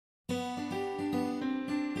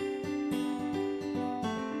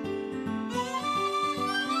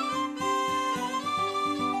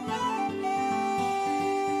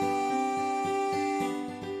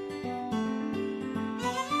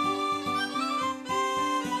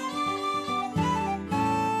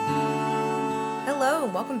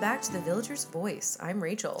and welcome back to The Villager's Voice. I'm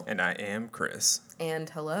Rachel. And I am Chris. And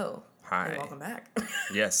hello. Hi. And welcome back.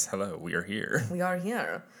 Yes, hello. We are here. We are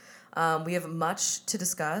here. We have much to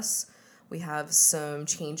discuss. We have some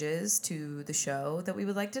changes to the show that we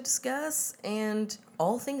would like to discuss, and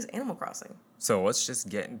all things Animal Crossing. So let's just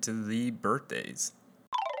get into the birthdays.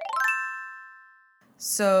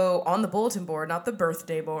 So on the bulletin board, not the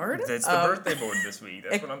birthday board. It's the birthday board this week.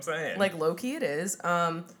 That's what I'm saying. Like low-key it is.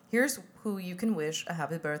 Here's who you can wish a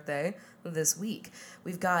happy birthday this week.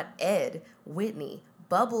 We've got Ed, Whitney,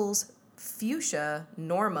 Bubbles, Fuchsia,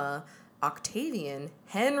 Norma, Octavian,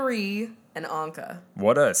 Henry, and Anka.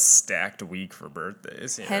 What a stacked week for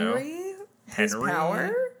birthdays. Henry? His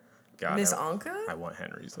power? God, Miss Anka? I want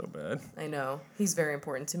Henry so bad. I know. He's very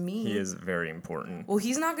important to me. He is very important. Well,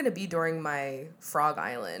 he's not going to be during my Frog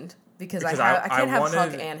Island because I can't have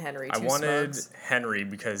Huck and Henry. I wanted Henry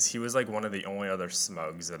because he was like one of the only other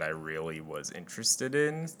smugs that I really was interested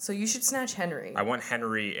in. So you should snatch Henry. I want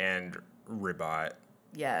Henry and Ribbot.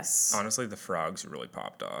 Yes. Honestly, the frogs really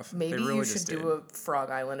popped off. Maybe they really you should do a Frog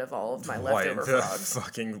Island of all of my leftover the frogs.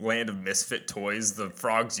 Fucking land of misfit toys, the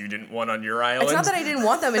frogs you didn't want on your island. It's not that I didn't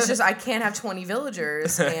want them, it's just I can't have 20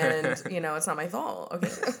 villagers, and, it's not my fault.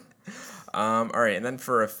 Okay. All right, and then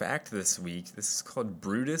for a fact this week, this is called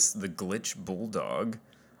Brutus the Glitch Bulldog.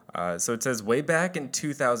 So it says, way back in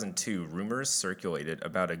 2002, rumors circulated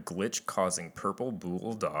about a glitch causing purple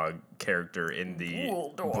bulldog character in the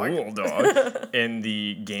in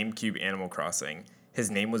the GameCube Animal Crossing.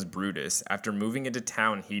 His name was Brutus. After moving into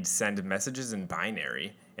town, he'd send messages in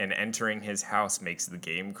binary, and entering his house makes the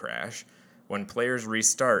game crash. When players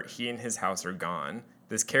restart, he and his house are gone.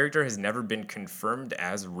 This character has never been confirmed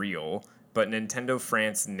as real, but Nintendo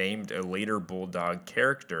France named a later Bulldog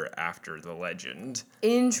character after the legend.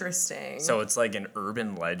 Interesting. So it's like an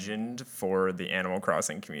urban legend for the Animal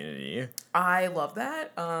Crossing community. I love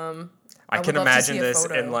that. I can imagine this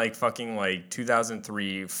in like fucking like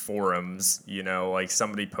 2003 forums, like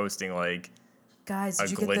somebody posting like guys, a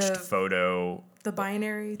glitched photo. The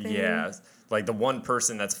binary thing? Yeah. Like the one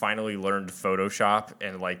person that's finally learned Photoshop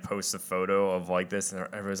and like posts a photo of like this and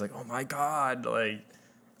everybody's like, oh my God, like...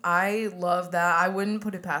 I love that. I wouldn't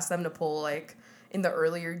put it past them to pull, like, in the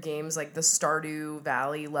earlier games, like, the Stardew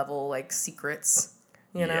Valley level, like, secrets,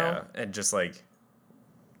 you know? Yeah, and just, like,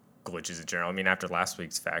 glitches in general. I mean, after last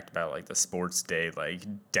week's fact about, like, the sports day, like,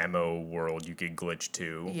 demo world you could glitch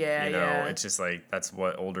to. Yeah, It's just, like, that's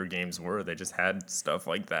what older games were. They just had stuff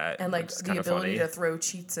like that. And, like, the ability to throw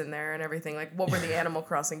cheats in there and everything. Like, what were the Animal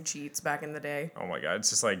Crossing cheats back in the day? Oh, my God. It's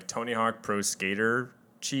just, like, Tony Hawk Pro Skater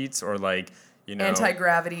cheats or, like...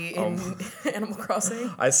 Anti-gravity in Animal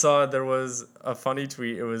Crossing. I saw there was a funny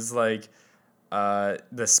tweet. It was like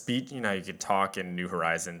the speech, you could talk in New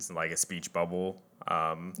Horizons in like a speech bubble,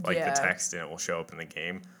 the text, and it will show up in the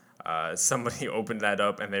game. Somebody opened that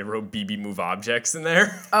up and they wrote BB Move Objects in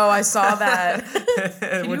there. Oh, I saw that.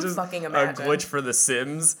 Can you fucking imagine? A glitch for The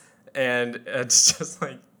Sims. And it's just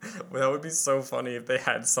like, that would be so funny if they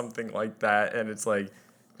had something like that. And it's like,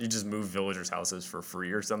 you just move villagers' houses for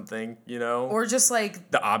free or something, Or just like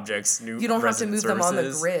the objects, you don't have to move them on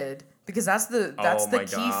the grid because that's the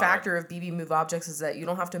key factor of BB Move Objects is that you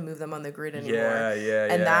don't have to move them on the grid anymore.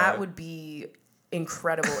 And that would be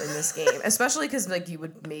incredible in this game, especially because like you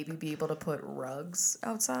would maybe be able to put rugs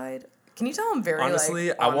outside. Can you tell I'm very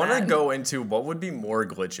honestly? I want to go into what would be more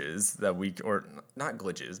glitches that we or not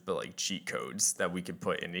glitches, but like cheat codes that we could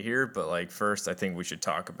put into here. But like first, I think we should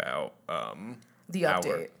talk about the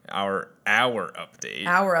update. Our update.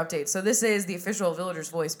 Our update. So this is the official Villager's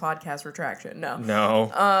Voice podcast retraction.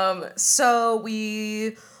 No. So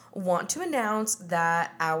we want to announce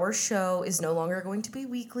that our show is no longer going to be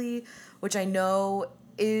weekly, which I know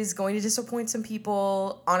is going to disappoint some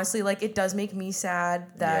people. Honestly, like it does make me sad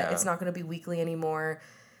that it's not going to be weekly anymore.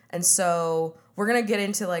 And so we're going to get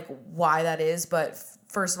into like why that is. But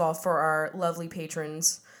first of all, for our lovely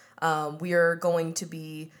patrons, we are going to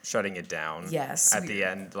be shutting it down. Yes. At the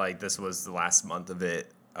end, like this was the last month of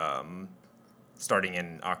it. Starting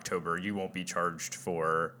in October, you won't be charged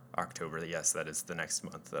for October. Yes, that is the next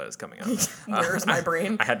month that is coming up. Where's my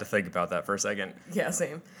brain? I had to think about that for a second. Yeah,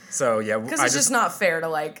 same. So yeah, because it's just not fair to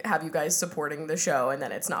like have you guys supporting the show and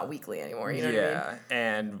then it's not weekly anymore. You know what I mean? Yeah,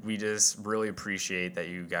 and we just really appreciate that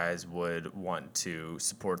you guys would want to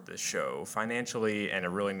support this show financially, and it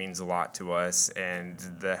really means a lot to us. And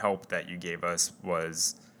the help that you gave us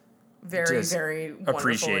was very, very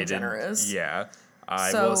wonderful and generous. Yeah,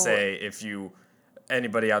 I will say if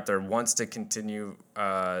anybody out there wants to continue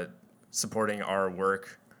supporting our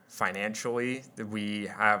work, financially. We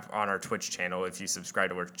have on our Twitch channel, if you subscribe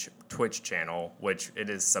to our Twitch channel, which it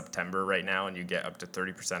is September right now, and you get up to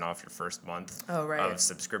 30% off your first month of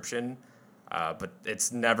subscription. But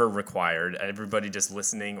it's never required. Everybody just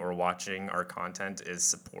listening or watching our content is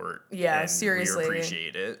support. Yeah, and seriously. We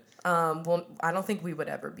appreciate it. Well, I don't think we would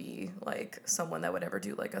ever be like someone that would ever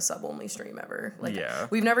do like a sub-only stream ever. Like, yeah.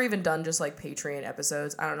 We've never even done just like Patreon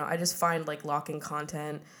episodes. I don't know. I just find like locking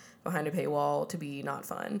content behind a paywall to be not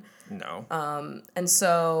fun. No. And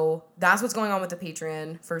so that's what's going on with the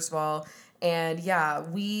Patreon, first of all. And yeah,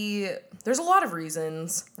 there's a lot of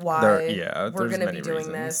reasons why we're going to be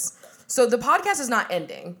doing this. So the podcast is not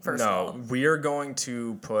ending, first of all. No, we are going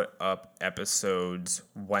to put up episodes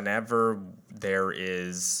whenever there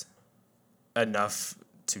is enough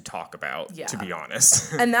to talk about, to be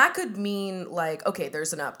honest. And that could mean like, okay,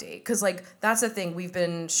 there's an update. Because like, that's the thing. We've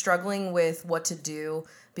been struggling with what to do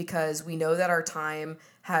because we know that our time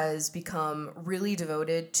has become really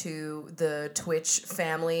devoted to the Twitch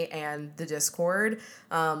family and the Discord,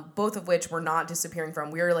 both of which we're not disappearing from.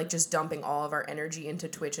 We are like just dumping all of our energy into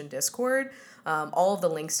Twitch and Discord. All of the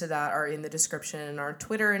links to that are in the description and our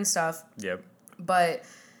Twitter and stuff. Yep. But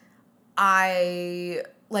I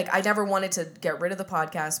never wanted to get rid of the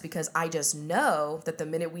podcast because I just know that the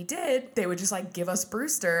minute we did, they would just like give us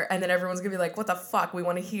Brewster, and then everyone's gonna be like, what the fuck? We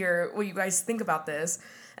want to hear what you guys think about this.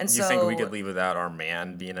 And you think we could leave without our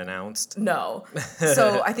man being announced? No.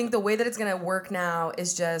 So I think the way that it's going to work now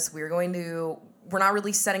is just we're not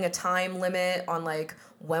really setting a time limit on like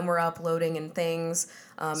when we're uploading and things.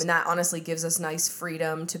 And that honestly gives us nice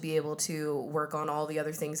freedom to be able to work on all the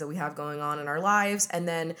other things that we have going on in our lives. And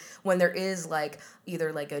then when there is like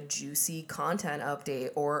either like a juicy content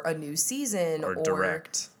update or a new season or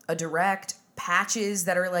a direct patches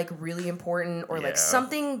that are like really important or like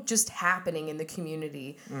something just happening in the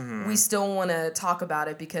community, we still want to talk about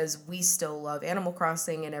it because we still love Animal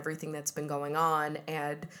Crossing and everything that's been going on.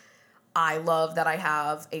 And I love that I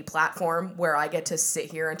have a platform where I get to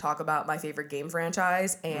sit here and talk about my favorite game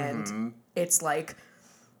franchise, and it's like,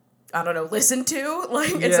 I don't know, listened to,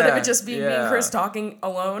 like, instead of it just being me and Chris talking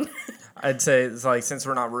alone. I'd say it's like, since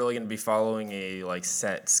we're not really going to be following a like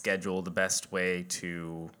set schedule, the best way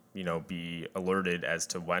to be alerted as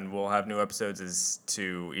to when we'll have new episodes is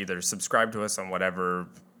to either subscribe to us on whatever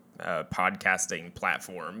podcasting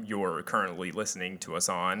platform you're currently listening to us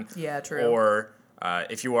on. Yeah, true. Or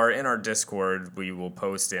if you are in our Discord, we will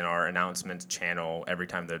post in our announcements channel every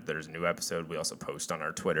time that there's a new episode. We also post on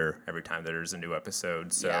our Twitter every time that there's a new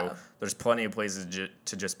episode. So there's plenty of places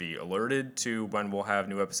to just be alerted to when we'll have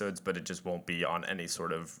new episodes, but it just won't be on any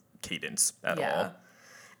sort of cadence at all.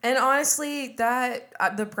 And honestly, that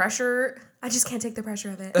the pressure, I just can't take the pressure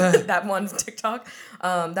of it. That one TikTok,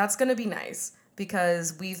 that's going to be nice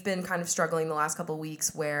because we've been kind of struggling the last couple of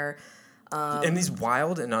weeks where... in these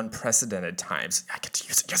wild and unprecedented times, I get to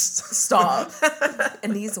use it. Yes. Stop.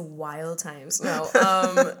 In these wild times. No.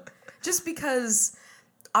 Just because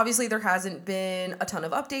obviously there hasn't been a ton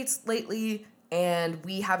of updates lately and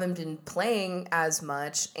we haven't been playing as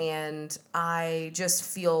much. And I just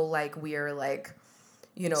feel like we're like,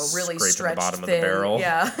 really stretched the bottom thin. Of the barrel.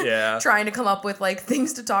 Yeah. Trying to come up with like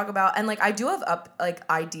things to talk about. And like I do have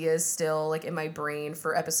ideas still like in my brain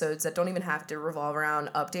for episodes that don't even have to revolve around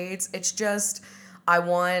updates. It's just I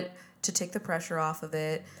want to take the pressure off of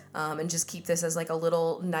it and just keep this as like a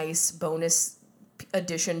little nice bonus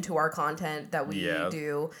addition to our content that we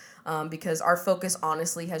do. Because our focus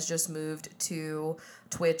honestly has just moved to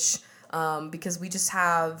Twitch because we just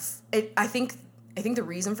have it. I think the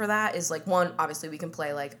reason for that is like, one, obviously we can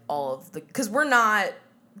play like all of because we're not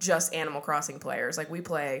just Animal Crossing players. Like we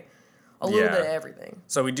play a little bit of everything.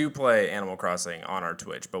 So we do play Animal Crossing on our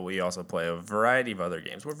Twitch, but we also play a variety of other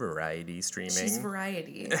games. We're variety streaming. She's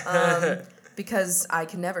variety. Because I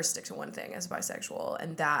can never stick to one thing as bisexual,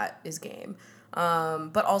 and that is game.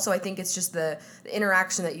 But also I think it's just the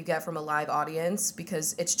interaction that you get from a live audience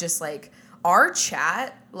because it's just like our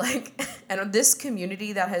chat, like, and this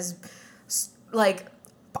community that has... Like,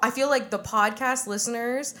 I feel like the podcast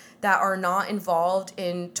listeners that are not involved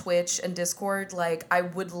in Twitch and Discord, like, I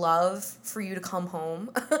would love for you to come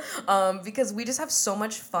home because we just have so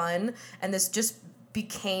much fun, and this just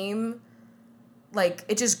became... Like,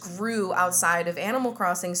 it just grew outside of Animal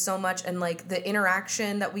Crossing so much, and, like, the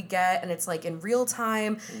interaction that we get, and it's, like, in real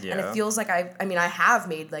time, and it feels like I have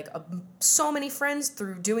made, like, so many friends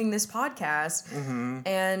through doing this podcast,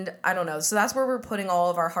 and I don't know, so that's where we're putting all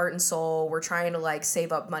of our heart and soul. We're trying to, like,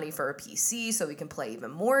 save up money for a PC so we can play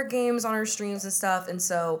even more games on our streams and stuff, and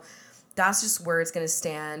so that's just where it's going to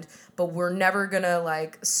stand, but we're never going to,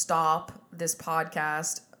 like, stop this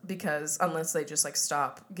podcast because unless they just like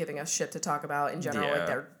stop giving us shit to talk about in general, like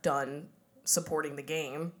they're done supporting the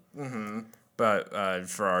game. But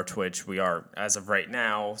for our Twitch, we are, as of right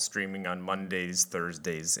now, streaming on Mondays,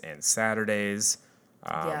 Thursdays, and Saturdays.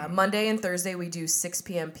 Monday and Thursday we do 6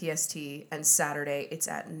 p.m. PST, and Saturday it's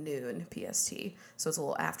at noon PST. So it's a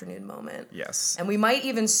little afternoon moment. Yes. And we might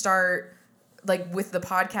even start, like with the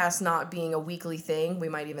podcast not being a weekly thing, we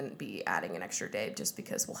might even be adding an extra day just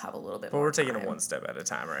because we'll have a little bit more we're taking time. it one step at a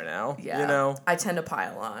time right now. Yeah. You know? I tend to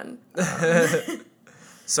pile on.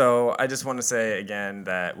 So I just want to say again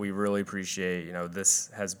that we really appreciate, this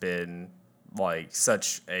has been like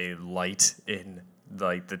such a light in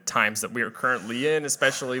like the times that we are currently in,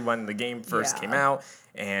 especially when the game first came out,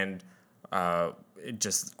 and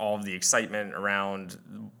just all of the excitement around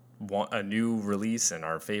a new release in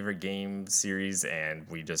our favorite game series, and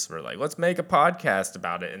we just were like, let's make a podcast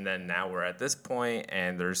about it. And then now we're at this point,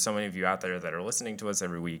 and there's so many of you out there that are listening to us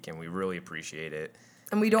every week, and we really appreciate it.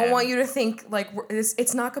 And we don't want you to think like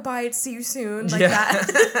it's not goodbye, it's see you soon, like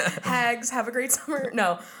that. Hags, have a great summer.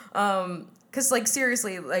 No, because like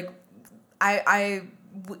seriously, like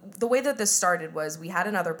the way that this started was we had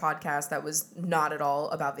another podcast that was not at all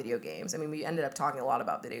about video games. I mean, we ended up talking a lot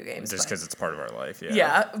about video games. Just because it's part of our life, yeah.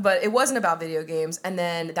 Yeah, but it wasn't about video games. And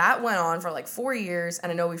then that went on for like 4 years.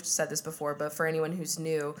 And I know we've said this before, but for anyone who's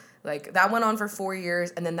new, like that went on for 4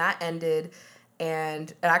 years. And then that ended. And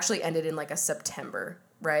it actually ended in like a September,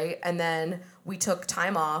 right? And then we took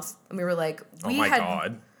time off, and we were like,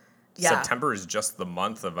 God. Yeah. September is just the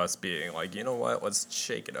month of us being like, you know what, let's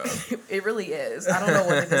shake it up. It really is. I don't know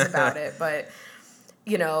what it is about it, but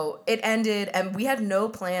it ended, and we had no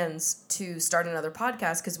plans to start another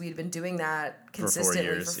podcast because we'd been doing that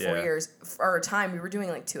consistently for 4 years. For a time, we were doing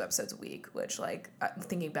like 2 episodes a week, which like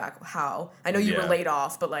thinking back, how? I know you were laid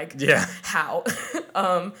off, but like, how?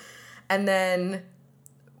 And then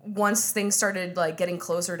once things started like getting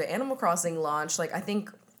closer to Animal Crossing launch, like I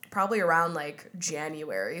think probably around like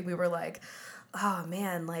January, we were like, oh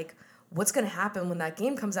man, like what's going to happen when that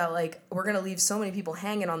game comes out? Like we're going to leave so many people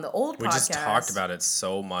hanging on the old podcast. We just talked about it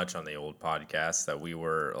so much on the old podcast that we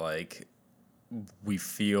were like,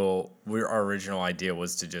 our original idea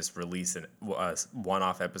was to just release a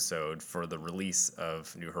one-off episode for the release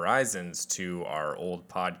of New Horizons to our old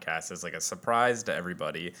podcast as like a surprise to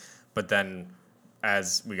everybody. But then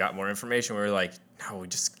as we got more information, we were like, no,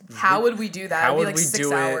 how would we do that? How would would be like we 6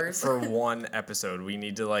 do hours. it for one episode? We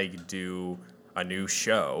need to like do a new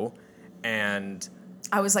show. And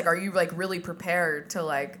I was like, are you like really prepared to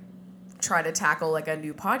like try to tackle like a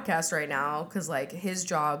new podcast right now? Because like his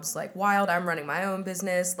job's like wild. I'm running my own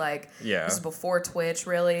business. Like this is before Twitch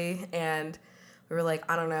really. And we were like,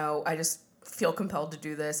 I don't know. I just feel compelled to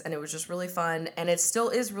do this. And it was just really fun. And it still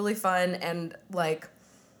is really fun. And like,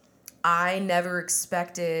 I never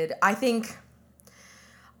expected, I think,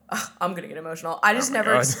 I'm going to get emotional. I just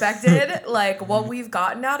never expected, like, what we've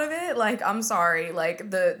gotten out of it. Like, I'm sorry. Like,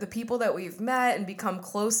 the people that we've met and become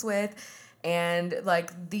close with, and,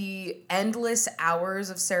 like, the endless hours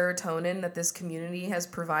of serotonin that this community has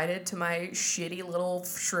provided to my shitty little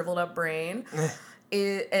shriveled up brain,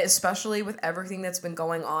 especially with everything that's been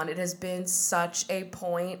going on, it has been such a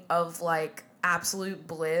point of, like, absolute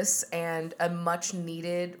bliss and a much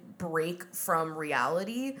needed break from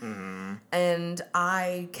reality. And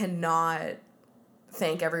I cannot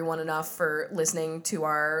thank everyone enough for listening to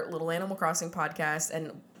our little Animal Crossing podcast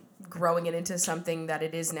and growing it into something that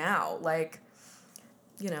it is now. Like,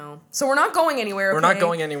 so we're not going anywhere. We're not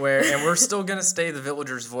going anywhere, and we're still gonna stay the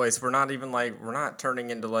villager's voice. We're not even like, we're not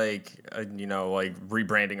turning into like, like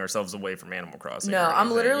rebranding ourselves away from Animal Crossing. No,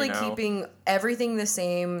 I'm literally keeping everything the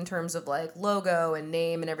same in terms of like logo and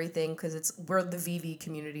name and everything, because we're the VV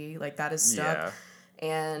community. Like that is stuck. Yeah.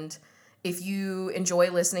 And if you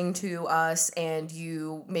enjoy listening to us and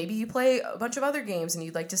maybe you play a bunch of other games and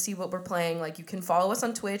you'd like to see what we're playing, like you can follow us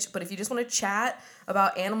on Twitch. But if you just want to chat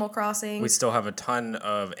about Animal Crossing, we still have a ton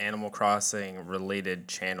of Animal Crossing related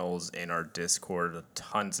channels in our Discord.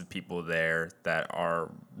 Tons of people there that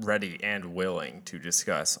are ready and willing to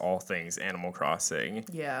discuss all things Animal Crossing.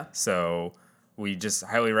 Yeah. So we just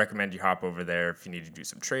highly recommend you hop over there if you need to do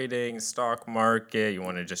some trading, stock market, you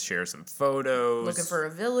want to just share some photos. Looking for a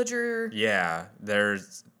villager. Yeah,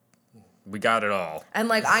 we got it all. And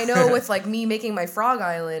like, I know with like me making my Frog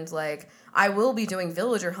Island, like I will be doing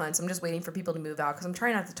villager hunts. I'm just waiting for people to move out because I'm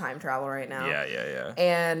trying not to time travel right now. Yeah.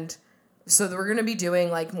 And so we're going to be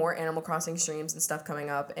doing like more Animal Crossing streams and stuff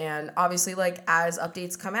coming up. And obviously like as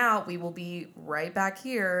updates come out, we will be right back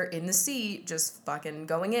here in the seat just fucking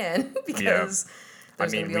going in because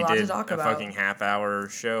there's going to be a lot to talk about. We did a fucking half-hour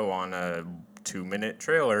show on a 2-minute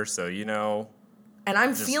trailer, so And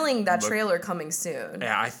I'm feeling that trailer coming soon.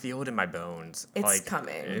 Yeah, I feel it in my bones. It's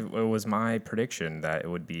coming. It was my prediction that it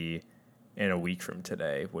would be in a week from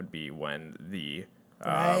today would be when the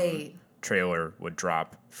Right. trailer would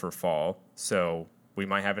drop for fall. So we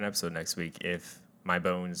might have an episode next week if my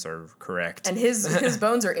bones are correct. And his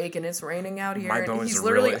bones are aching. It's raining out here. My bones he's are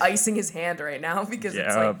literally really icing his hand right now because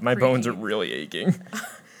it's like my freaky. bones are really aching.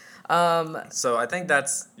 So I think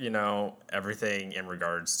that's, everything in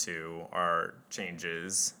regards to our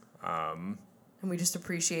changes. And we just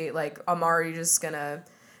appreciate, like, I'm already just going to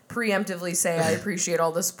preemptively say I appreciate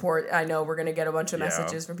all the support. I know we're going to get a bunch of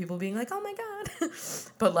messages from people being like, oh my God.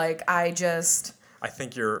 But, like, I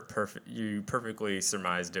think you perfectly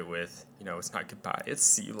surmised it with, it's not goodbye, it's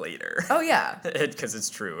see you later. Oh, yeah. Because it's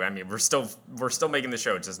true. I mean, we're still making the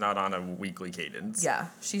show, just not on a weekly cadence. Yeah,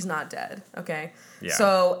 she's not dead, okay? Yeah.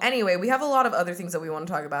 So, anyway, we have a lot of other things that we want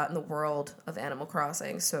to talk about in the world of Animal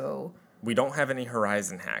Crossing, so... We don't have any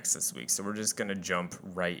Horizon hacks this week, so we're just going to jump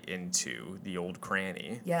right into the old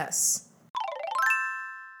cranny. Yes.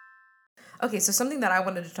 Okay, so something that I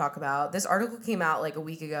wanted to talk about, this article came out like a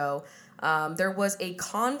week ago. There was a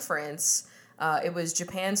conference, it was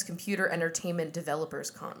Japan's Computer Entertainment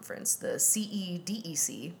Developers Conference, the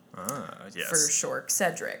CEDEC, Yes. for short,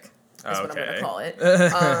 Cedric. Is what I'm going to call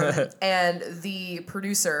it. And the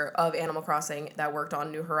producer of Animal Crossing that worked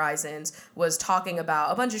on New Horizons was talking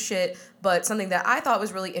about a bunch of shit, but something that I thought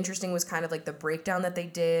was really interesting was kind of like the breakdown that they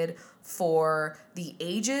did for the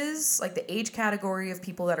ages, like the age category of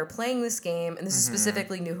people that are playing this game, and this is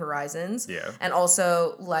specifically New Horizons. Yeah. And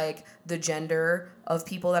also, like, the gender of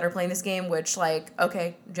people that are playing this game, which, like,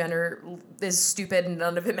 okay, gender is stupid and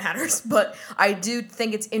none of it matters, but I do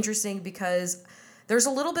think it's interesting because... there's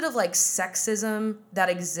a little bit of, like, sexism that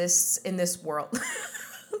exists in this world.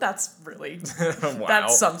 That's really... Wow. That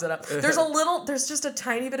sums it up. There's just a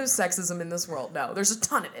tiny bit of sexism in this world. No, there's a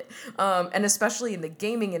ton of it. And especially in the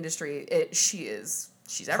gaming industry, she's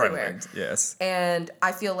everywhere. Prevalent, yes. And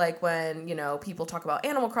I feel like when, people talk about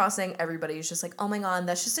Animal Crossing, everybody's just like, oh my God,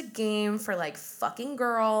 that's just a game for, like, fucking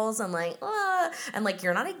girls. And, like, and, like,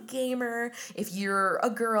 you're not a gamer if you're a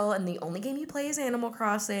girl and the only game you play is Animal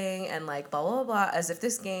Crossing and, like, blah, blah, blah, blah, as if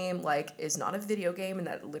this game, like, is not a video game and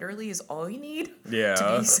that literally is all you need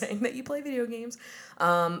to be saying that you play video games.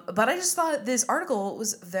 But I just thought this article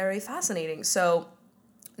was very fascinating. So...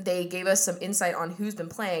 they gave us some insight on who's been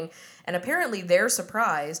playing, and apparently they're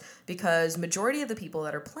surprised because majority of the people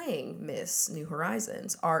that are playing Miss New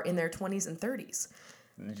Horizons are in their 20s and 30s.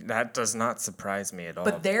 That does not surprise me at all.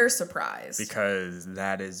 But they're surprised. Because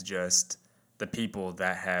that is just the people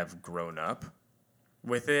that have grown up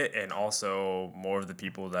with it, and also more of the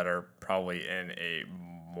people that are probably in a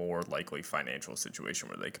more likely financial situation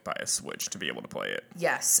where they could buy a Switch to be able to play it.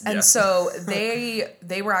 Yes. And so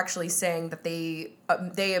they were actually saying that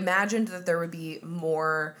they imagined that there would be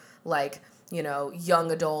more, like,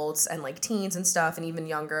 young adults and, like, teens and stuff and even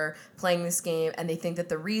younger playing this game, and they think that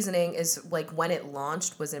the reasoning is, like, when it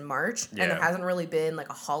launched was in March and there hasn't really been, like,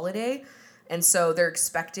 a holiday, and so they're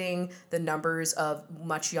expecting the numbers of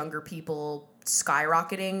much younger people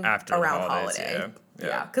skyrocketing after around holidays, holiday. Yeah.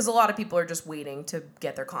 Yeah, because a lot of people are just waiting to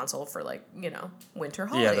get their console for, like, winter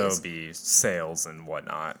holidays. Yeah, there'll be sales and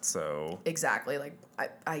whatnot, so... Exactly. Like,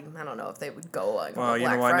 I don't know if they would go, like, well, on a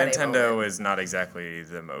Black Friday Nintendo moment. is not exactly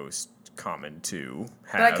the most common to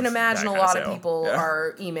have. But I can imagine a lot of people Yeah.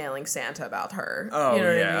 are emailing Santa about her. Oh, you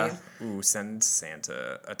know yeah. what I mean? Ooh, send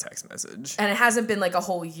Santa a text message. And it hasn't been, like, a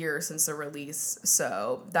whole year since the release,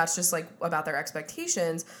 so that's just, like, about their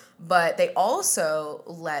expectations. But they also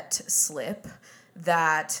let slip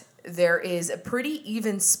that there is a pretty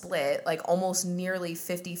even split, like almost nearly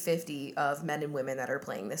 50-50 of men and women that are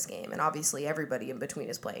playing this game. And obviously everybody in between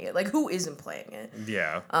is playing it. Like, who isn't playing it?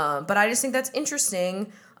 Yeah. But I just think that's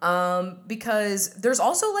interesting because there's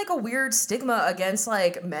also, like, a weird stigma against,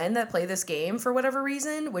 like, men that play this game for whatever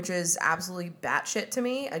reason, which is absolutely batshit to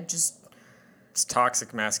me. It's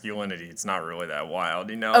toxic masculinity. It's not really that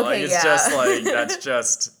wild, Okay, like, it's yeah. just, like, that's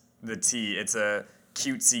just the tea. It's a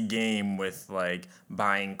cutesy game with, like,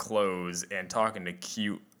 buying clothes and talking to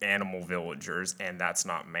cute animal villagers, and that's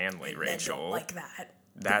not manly, Rachel. I don't like that.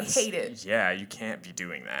 I hate it. Yeah, you can't be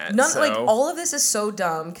doing that. Like, all of this is so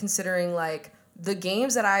dumb considering, like, the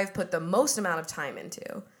games that I've put the most amount of time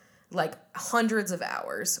into, like, hundreds of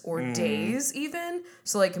hours or days even.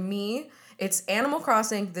 So, like, me, it's Animal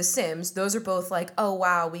Crossing, The Sims. Those are both like, oh,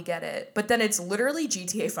 wow, we get it. But then it's literally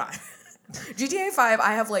GTA 5. GTA 5,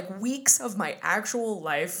 I have, like, weeks of my actual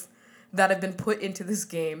life that have been put into this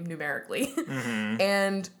game numerically.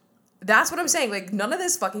 And that's what I'm saying. Like, none of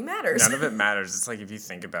this fucking matters. None of it matters. It's like, if you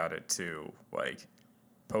think about it, too, like,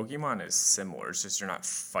 Pokemon is similar. It's just you're not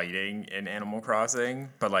fighting in Animal Crossing,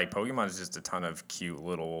 but like Pokemon is just a ton of cute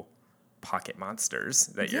little pocket monsters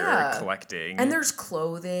that you're collecting. And there's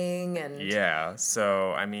clothing and yeah.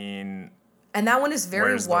 So I mean, and that one is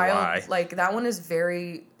very where's the wild. lie? Like that one is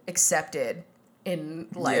very accepted in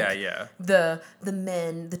like yeah. the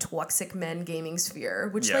toxic men gaming sphere,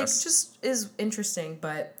 which like just is interesting.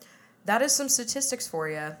 But that is some statistics for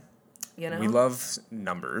you. You know? We love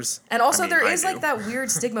numbers. And also there is like that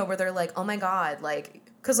weird stigma where they're like, oh my God, like,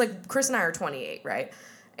 because like Chris and I are 28, right?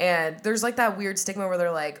 And there's like that weird stigma where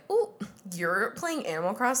they're like, oh, you're playing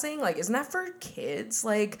Animal Crossing? Like, isn't that for kids?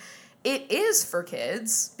 Like, it is for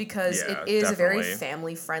kids because it is a very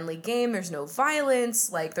family-friendly game. There's no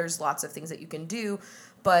violence. Like, there's lots of things that you can do.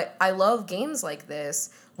 But I love games like this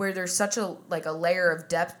where there's such a layer of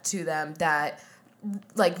depth to them that,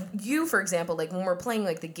 like, you, for example, like, when we're playing,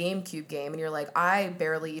 like, the GameCube game and you're like, I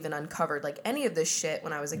barely even uncovered, like, any of this shit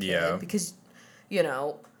when I was a kid because, you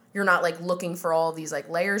know, you're not, like, looking for all these, like,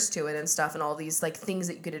 layers to it and stuff and all these, like, things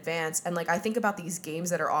that you could advance. And, like, I think about these games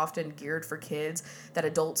that are often geared for kids that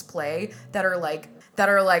adults play that are,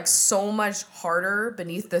 like, so much harder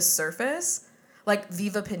beneath the surface. Like,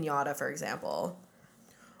 Viva Pinata, for example.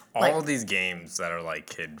 All of these games that are, like,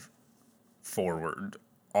 kid-forward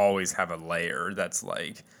always have a layer that's,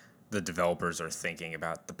 like, the developers are thinking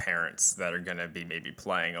about the parents that are going to be maybe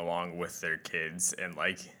playing along with their kids and,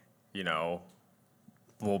 like, you know,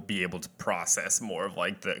 will be able to process more of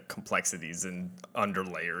like the complexities and under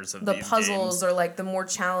layers of the these puzzles games. Or like the more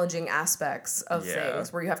challenging aspects of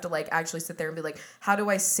things where you have to like actually sit there and be like, how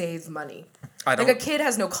do I save money? Like a kid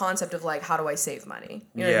has no concept of like, how do I save money?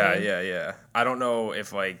 You know what I mean? Yeah. I don't know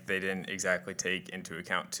if like they didn't exactly take into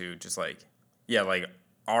account too, just like, like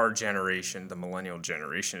our generation, the millennial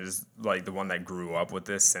generation, is like the one that grew up with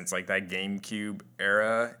this since like that GameCube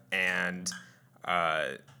era, and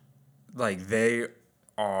like they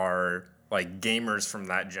are like gamers from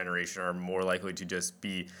that generation are more likely to just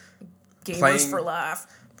be gamers for life.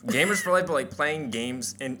 Gamers for life, but like playing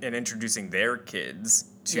games and introducing their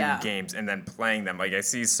kids to games and then playing them. Like I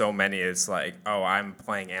see so many, it's like, oh, I'm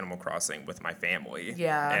playing Animal Crossing with my family.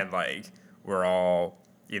 Yeah. And like we're all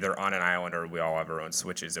either on an island or we all have our own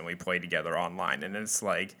Switches and we play together online. And it's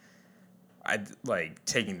like,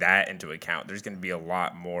 taking that into account, there's going to be a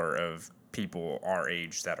lot more of people our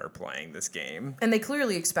age that are playing this game. And they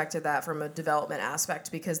clearly expected that from a development aspect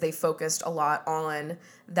because they focused a lot on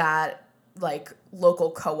that like local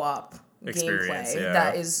co-op gameplay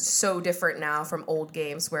that is so different now from old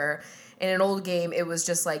games where in an old game it was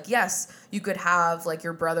just like, yes, you could have like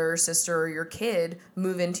your brother or sister or your kid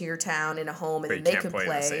move into your town in a home and but then they could play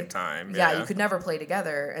at the same time. Yeah, you could never play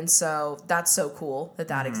together. And so that's so cool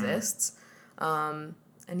that exists. And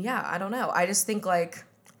yeah, I don't know. I just think like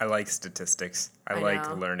I like statistics. I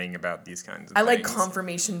like learning about these kinds of things. I like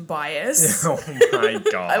confirmation bias. Oh my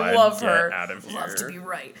God. I love her. Get out of here. Love to be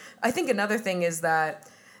right. I think another thing is that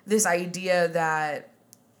this idea that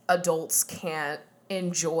adults can't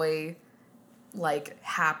enjoy like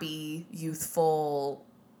happy, youthful,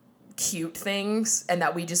 cute things and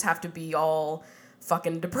that we just have to be all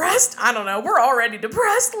fucking depressed. I don't know. We're already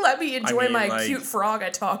depressed. Let me enjoy my cute frog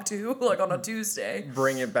I talked to like on a Tuesday.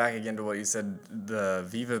 Bring it back again to what you said, the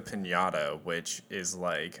Viva Pinata, which is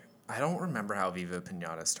like, I don't remember how Viva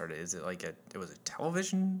Pinata started. Is it like it was a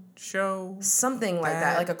television show? Something like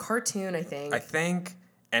that, like a cartoon, I think.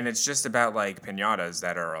 And it's just about like pinatas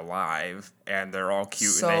that are alive and they're all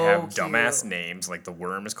cute and they have dumbass names. Like the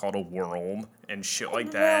worm is called a worm and shit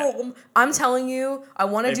like that. I'm telling you, I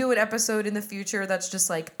want to do an episode in the future that's just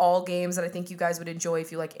like all games that I think you guys would enjoy if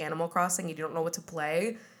you like Animal Crossing and you don't know what to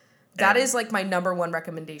play. That is like my number one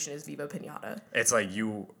recommendation is Viva Pinata. It's like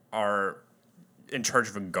you are in charge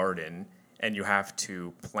of a garden and you have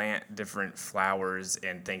to plant different flowers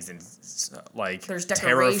and things and like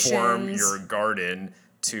terraform your garden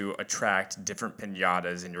to attract different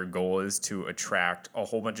pinatas, and your goal is to attract a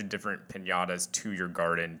whole bunch of different pinatas to your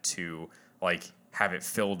garden to like have it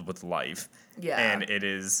filled with life. Yeah. And it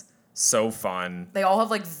is so fun. They all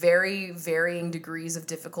have like very varying degrees of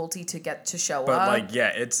difficulty to get to show up. But like, yeah,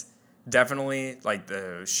 it's definitely like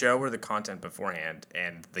the show or the content beforehand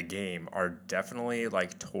and the game are definitely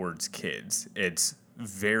like towards kids. It's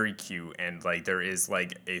very cute and like there is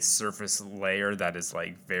like a surface layer that is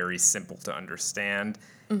like very simple to understand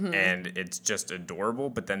and it's just adorable,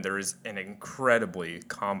 but then there is an incredibly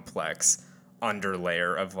complex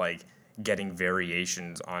underlayer of like getting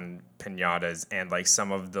variations on pinatas, and like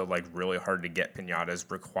some of the like really hard to get pinatas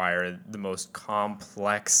require the most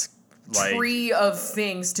complex like tree of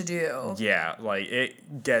things to do. Yeah, like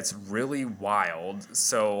it gets really wild.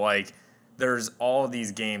 So like there's all of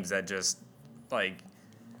these games that just like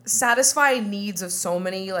satisfy needs of so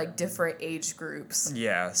many like different age groups.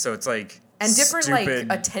 Yeah, so it's like and different stupid,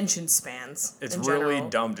 like attention spans. It's in really general.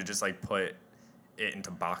 dumb to just like put it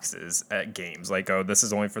into boxes at games. Like, oh, this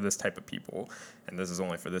is only for this type of people, and this is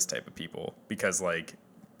only for this type of people, because like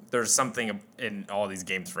there's something in all these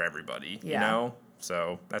games for everybody. Yeah. You know.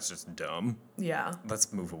 So that's just dumb. Yeah.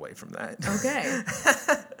 Let's move away from that. Okay.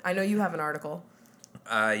 I know you have an article.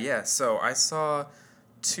 Yeah, so I saw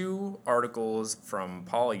 2 articles from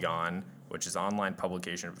Polygon, which is online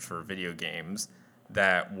publication for video games,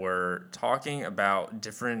 that were talking about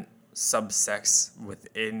different subsects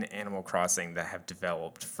within Animal Crossing that have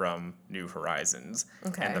developed from New Horizons.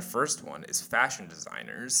 Okay. And the first one is fashion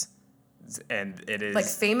designers. And it is like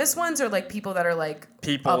famous ones or like people that are like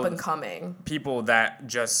up and coming? People that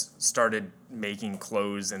just started making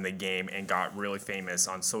clothes in the game and got really famous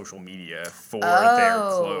on social media for their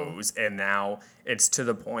clothes. And now it's to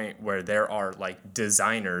the point where there are like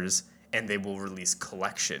designers and they will release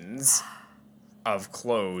collections of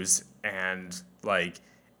clothes, and like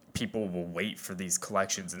people will wait for these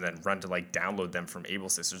collections and then run to like download them from Able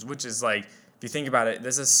Sisters, which is like, if you think about it,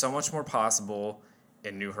 this is so much more possible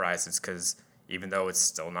in New Horizons, because even though it's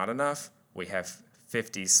still not enough, we have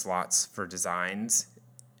 50 slots for designs,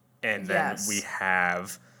 and then we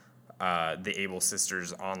have the Able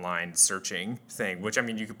Sisters online searching thing, which I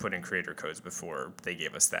mean you could put in creator codes before they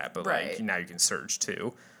gave us that, but like now you can search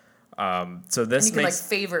too. So this and you can like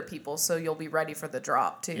favorite people, so you'll be ready for the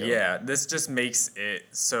drop too. Yeah, this just makes it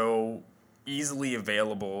so easily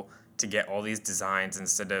available to get all these designs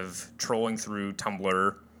instead of trolling through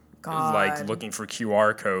Tumblr. God. Like looking for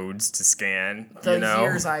QR codes to scan. The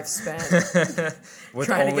years I've spent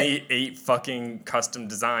with only 8 fucking custom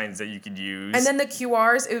designs that you could use. And then the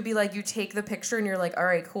QRs, it would be like you take the picture and you're like, all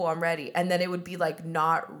right, cool, I'm ready. And then it would be like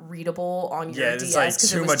not readable on your DS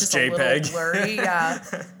because it was just JPEG. a little blurry. Yeah.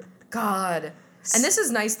 God. And this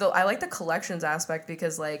is nice though. I like the collections aspect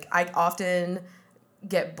because like I often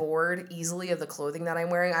get bored easily of the clothing that I'm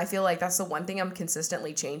wearing. I feel like that's the one thing I'm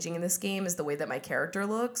consistently changing in this game is the way that my character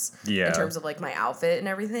looks in terms of like my outfit and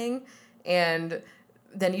everything. And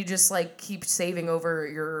then you just like keep saving over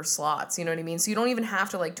your slots, you know what I mean? So you don't even have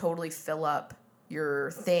to like totally fill up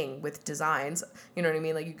your thing with designs, you know what I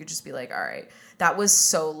mean? Like you could just be like, all right, that was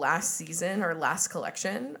so last season or last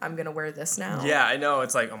collection, I'm gonna wear this now. Yeah, I know.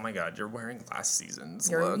 It's like, oh my god, you're wearing last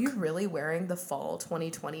season's look. Are you really wearing the fall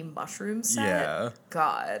 2020 mushroom set? Yeah.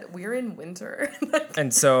 God, we're in winter.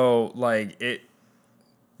 And so like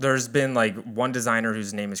there's been like one designer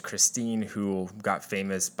whose name is Christine who got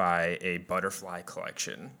famous by a butterfly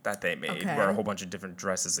collection that they made, where a whole bunch of different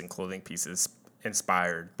dresses and clothing pieces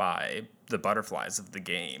inspired by the butterflies of the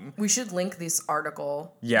game. We should link this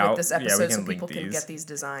article with this episode so people can get these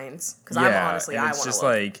designs. Because I want to it's just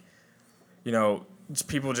look. like, you know,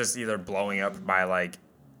 people just either blowing up by like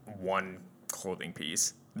one clothing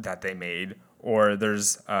piece that they made, or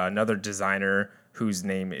there's another designer whose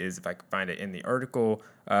name is, if I can find it in the article,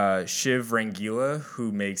 Shiv Rangila,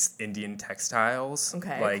 who makes Indian textiles.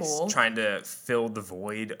 Okay, like, cool. Trying to fill the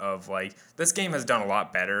void of, like, this game has done a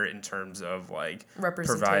lot better in terms of, like,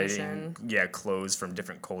 providing, clothes from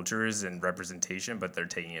different cultures and representation, but they're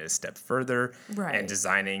taking it a step further and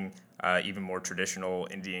designing even more traditional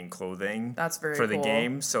Indian clothing for the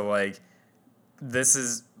game. So, like,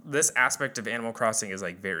 this aspect of Animal Crossing is,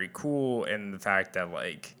 like, very cool, and the fact that,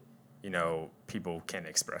 like, you know, people can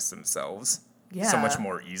express themselves so much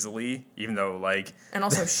more easily, even though, like... And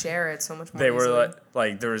also share it so much more they easily. were,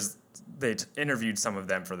 like they interviewed some of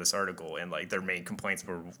them for this article, and, like, their main complaints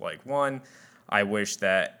were, like, 1, I wish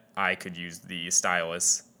that I could use the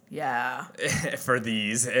stylus for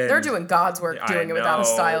these. And they're doing God's work doing it without a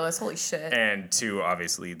stylus. Holy shit. And 2,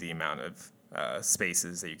 obviously, the amount of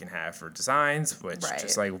spaces that you can have for designs, which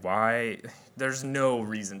just like, why? There's no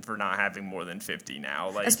reason for not having more than 50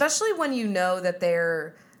 now. Like, especially when you know that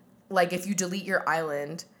they're like, if you delete your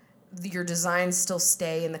island, your designs still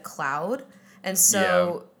stay in the cloud, and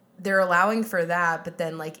so they're allowing for that. But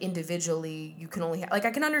then, like, individually, you can only like,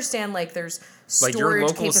 I can understand like there's storage like your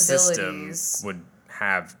local capabilities. System would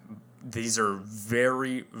have, these are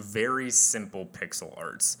very, very simple pixel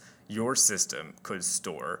arts. Your system could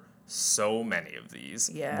store so many of these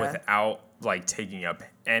without like taking up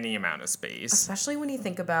any amount of space. Especially when you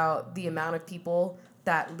think about the amount of people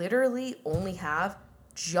that literally only have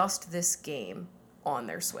just this game on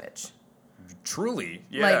their Switch. Truly,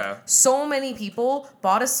 Like, so many people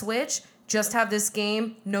bought a Switch, just have this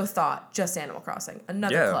game, no thought, just Animal Crossing.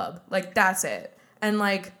 Another club. Like, that's it. and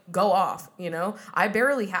like go off, I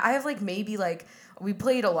barely I have like maybe like we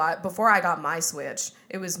played a lot before I got my Switch.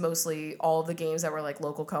 It was mostly all the games that were like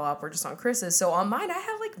local co-op or just on Chris's. So on mine I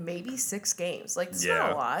have like maybe 6 games. Like it's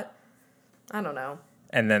not a lot. I don't know.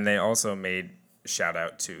 And then they also made shout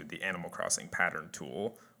out to the Animal Crossing pattern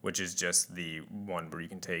tool, which is just the one where you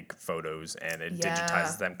can take photos and it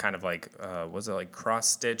digitizes them, kind of like was it like Cross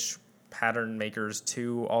Stitch Pattern Makers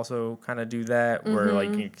 2 also kind of do that, where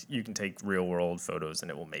like you can take real world photos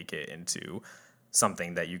and it will make it into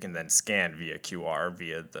something that you can then scan via QR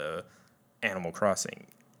via the Animal Crossing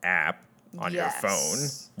app on your phone.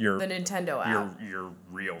 The Nintendo app. Your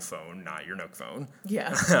real phone, not your Nook phone.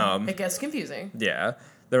 Yeah. It gets confusing. Yeah.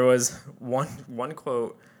 There was one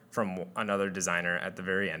quote from another designer at the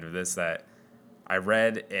very end of this that I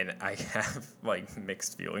read and I have like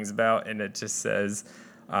mixed feelings about, and it just says,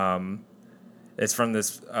 it's from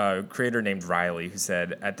this creator named Riley who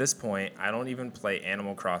said, "At this point, I don't even play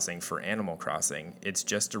Animal Crossing for Animal Crossing. It's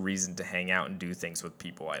just a reason to hang out and do things with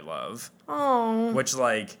people I love." Oh. Which,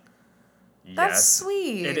 like, that's yes,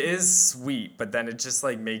 sweet. It is sweet, but then it just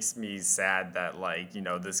like makes me sad that like,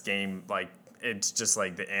 this game, like, it's just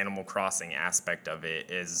like the Animal Crossing aspect of it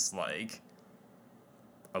is like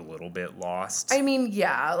a little bit lost. I mean,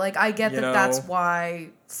 yeah, like I get that that's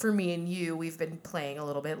why for me and you we've been playing a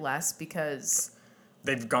little bit less, because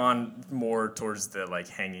they've gone more towards the like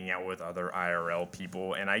hanging out with other IRL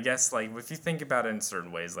people, and I guess like if you think about it in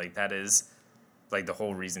certain ways, like that is like the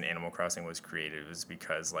whole reason Animal Crossing was created was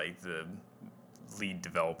because like the lead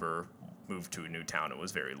developer moved to a new town and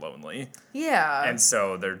was very lonely. Yeah. And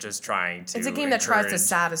so they're just trying to It's a game that tries to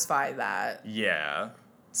satisfy that. Yeah.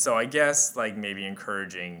 So I guess like maybe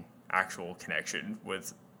encouraging actual connection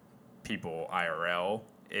with people IRL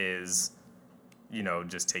is,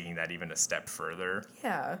 just taking that even a step further.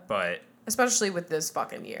 Yeah. But especially with this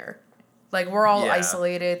fucking year. Like we're all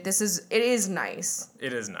isolated. It is nice.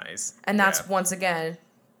 It is nice. And that's once again,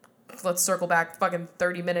 let's circle back fucking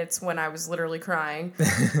 30 minutes when I was literally crying.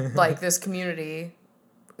 Like this community.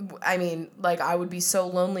 I mean, like I would be so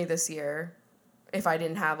lonely this year if I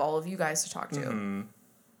didn't have all of you guys to talk to. Mm-hmm.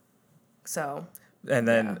 So. And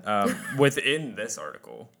then within this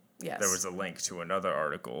article, yes, there was a link to another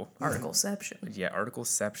article. Articleception. Yeah,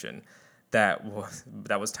 Articleception. That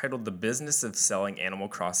was titled "The Business of Selling Animal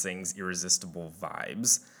Crossing's Irresistible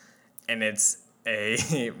Vibes," and it's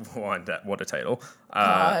what a title.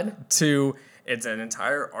 God. 2, it's an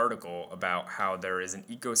entire article about how there is an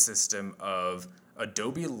ecosystem of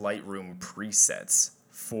Adobe Lightroom presets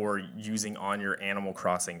for using on your Animal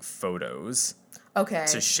Crossing photos. Okay.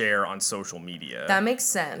 To share on social media. That makes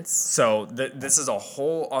sense. So this is a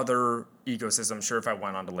whole other ecosystem. I'm sure if I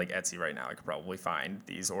went onto like Etsy right now, I could probably find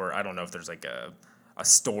these, or I don't know if there's like a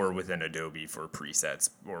store within Adobe for presets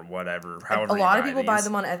or whatever. However, a lot of people buy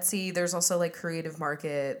them on Etsy. There's also like Creative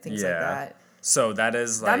Market, things like that. So that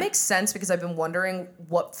is like, that makes sense because I've been wondering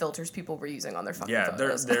what filters people were using on their fucking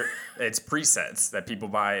photos. It's presets that people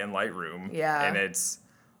buy in Lightroom. Yeah. And it's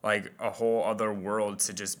like a whole other world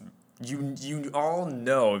to just. You all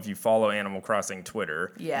know, if you follow Animal Crossing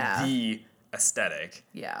Twitter, the aesthetic.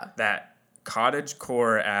 Yeah. That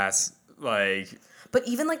cottagecore ass, like. But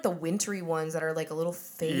even like the wintry ones that are like a little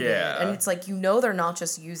faded. Yeah. And it's like, they're not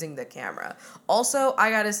just using the camera. Also, I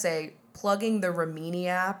gotta say, plugging the Rimini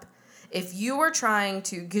app, if you were trying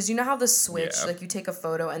to, because you know how the Switch, like you take a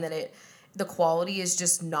photo and then the quality is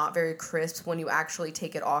just not very crisp when you actually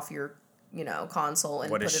take it off your console and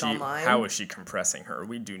put it online. How is she compressing her?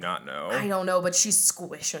 We do not know. I don't know, but she's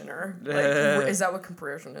squishing her. Like, is that what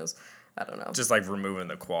compression is? I don't know. Just like removing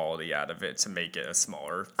the quality out of it to make it a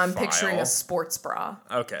smaller I'm file. picturing a sports bra.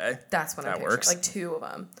 Okay. That's what I'm picturing. Works. Like 2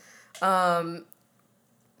 of them.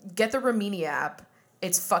 Get the Rimini app.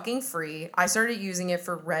 It's fucking free. I started using it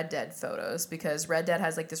for Red Dead photos because Red Dead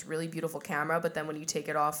has like this really beautiful camera, but then when you take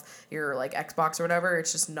it off your like Xbox or whatever,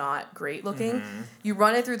 it's just not great looking. Mm-hmm. You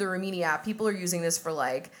run it through the Rimini app. People are using this for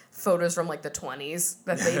like photos from like the 20s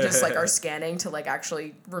that they just like are scanning to like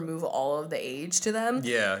actually remove all of the age to them.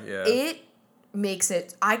 Yeah. It makes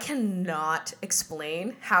it, I cannot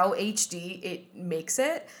explain how HD it makes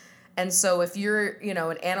it. And so if you're,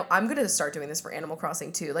 I'm going to start doing this for Animal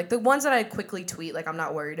Crossing too. Like the ones that I quickly tweet, like I'm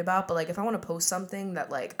not worried about, but like if I want to post something that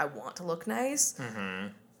like I want to look nice,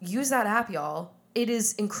 use that app, y'all. It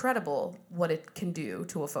is incredible what it can do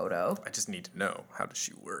to a photo. I just need to know, how does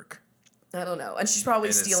she work? I don't know. And she's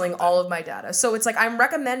probably stealing all of my data. So it's like I'm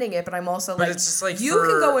recommending it, but I'm also but it's just like you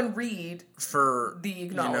can go and read for the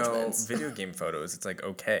acknowledgements. Video game photos, it's like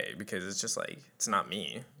okay because it's just like it's not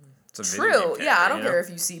me. True. Yeah, I don't care if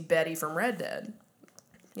you see Betty from Red Dead.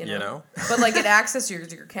 You know? But like it accesses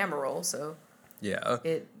your camera roll, so Yeah.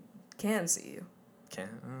 It can see you.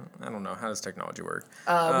 I don't know. How does technology work?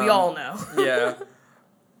 We all know. Yeah.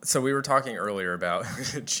 So we were talking earlier about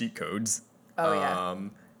cheat codes. Oh, yeah.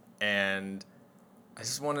 And I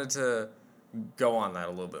just wanted to go on that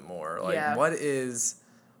a little bit more. Like, Yeah. what is,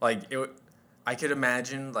 like, I could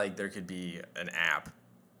imagine, like, there could be an app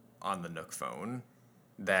on the Nook phone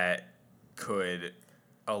that could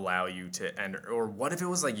allow you to enter, or what if it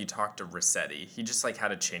was like you talked to Rossetti? He just like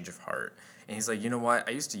had a change of heart, and he's like, you know what?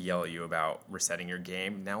 I used to yell at you about resetting your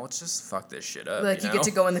game. Now let's just fuck this shit up. Like, you get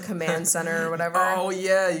to go in the command center or whatever. Oh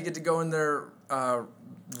yeah, you get to go in their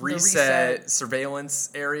reset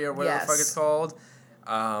surveillance area, whatever the fuck it's called.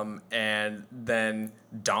 And then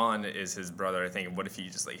Don is his brother, I think. What if he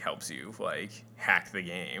just like helps you like hack the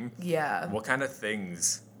game? Yeah. What kind of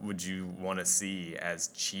things would you want to see as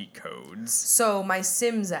cheat codes? So my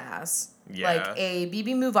Sims ass, like a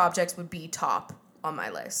BB Move objects would be top on my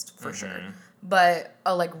list for sure. But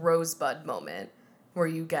a like Rosebud moment where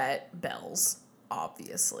you get bells,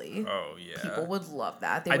 obviously. Oh yeah. People would love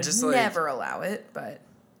that. They would just never allow it, but.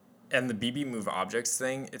 And the BB Move objects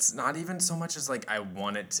thing, it's not even so much as like I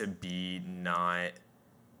want it to be not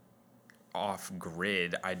off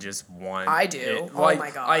grid. I just want I do. It, like, oh my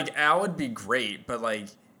god. Like that would be great, but like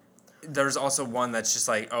there's also one that's just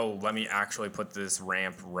like, oh, let me actually put this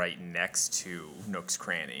ramp right next to Nook's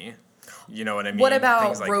Cranny. You know what I mean? What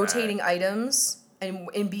about rotating items? And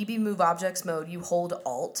in BB Move objects mode, you hold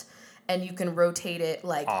Alt and you can rotate it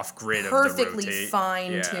like off grid, perfectly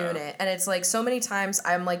fine tune it. And it's like so many times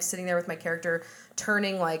I'm like sitting there with my character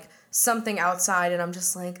turning like something outside and I'm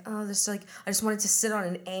just like, oh, this like I just wanted to sit on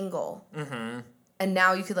an angle. And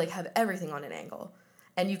now you could like have everything on an angle.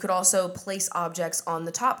 And you could also place objects on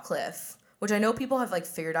the top cliff, which I know people have like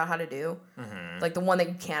figured out how to do. Like the one that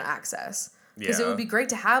you can't access. Because it would be great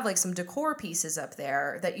to have like some decor pieces up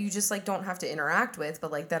there that you just like don't have to interact with,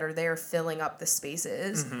 but like that are there filling up the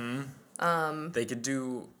spaces. They could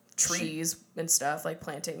do trees and stuff, like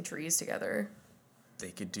planting trees together.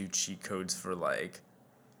 They could do cheat codes for like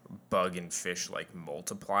bug and fish like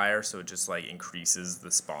multiplier, so it just like increases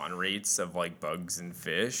the spawn rates of like bugs and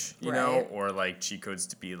fish, you know, or like cheat codes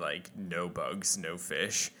to be like no bugs, no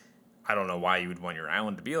fish. I don't know why you would want your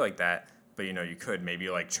island to be like that, but you know, you could maybe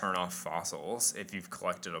like turn off fossils if you've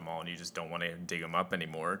collected them all and you just don't want to dig them up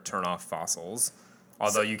anymore. Turn off fossils.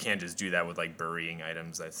 Although you can't just do that with like burying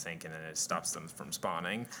items, I think, and then it stops them from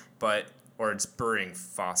spawning. Or it's burying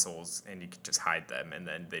fossils and you can just hide them and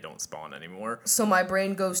then they don't spawn anymore. So my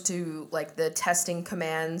brain goes to like the testing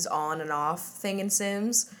commands on and off thing in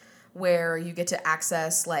Sims, where you get to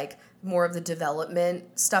access like more of the development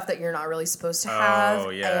stuff that you're not really supposed to have.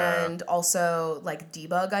 And also like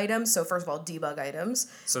debug items. So first of all, debug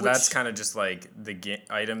items. So that's kind of just like the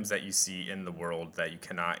items that you see in the world that you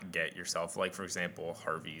cannot get yourself. Like, for example,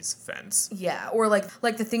 Harvey's fence. Yeah, or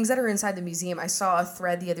like the things that are inside the museum. I saw a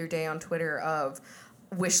thread the other day on Twitter of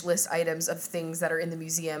wish list items of things that are in the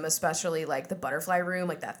museum, especially like the butterfly room,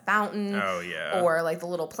 like that fountain. Oh, yeah. Or like the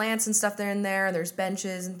little plants and stuff that are in there, and there's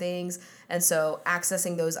benches and things. And so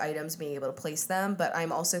accessing those items, being able to place them. But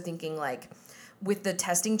I'm also thinking like with the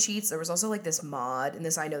testing cheats, there was also like this mod, and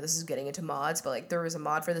I know this is getting into mods, but like there was a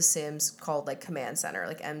mod for The Sims called like Command Center,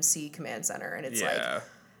 like MC Command Center. And it's like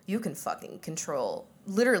you can fucking control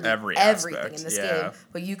literally everything in this game.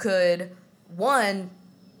 But you could,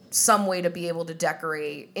 some way to be able to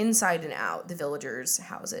decorate inside and out the villagers'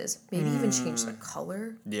 houses. Maybe even change the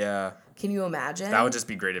color. Yeah. Can you imagine? That would just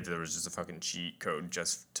be great if there was just a fucking cheat code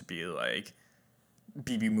just to be like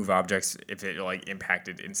BB Move objects if it like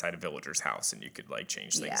impacted inside a villager's house and you could like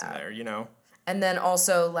change things in there, you know? And then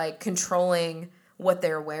also like controlling what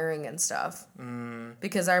they're wearing and stuff.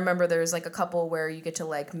 Because I remember there's like a couple where you get to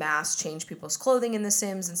like mass change people's clothing in The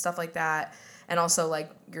Sims and stuff like that. And also, like,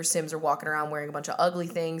 your Sims are walking around wearing a bunch of ugly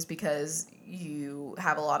things because you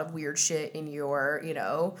have a lot of weird shit in your, you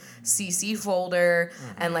know, CC folder.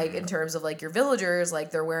 And, like, in terms of, like, your villagers, like,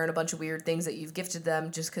 they're wearing a bunch of weird things that you've gifted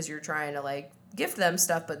them just because you're trying to, like, gift them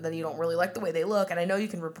stuff, but then you don't really like the way they look. And I know you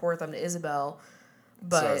can report them to Isabel.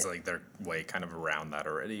 But, so it's like they're way kind of around that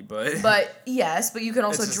already, but yes, but you can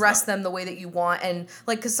also dress them the way that you want, and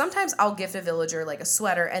like because sometimes I'll gift a villager like a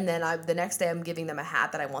sweater, and then the next day I'm giving them a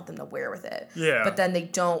hat that I want them to wear with it. Yeah. But then they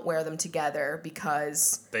don't wear them together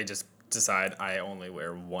because they just decide I only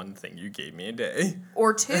wear one thing you gave me a day.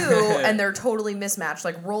 Or two, and they're totally mismatched.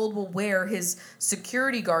 Like Roald will wear his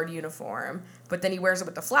security guard uniform, but then he wears it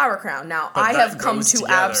with the flower crown. Now, I have come to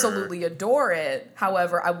absolutely adore it.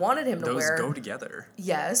 However, I wanted him to wear... Those go together.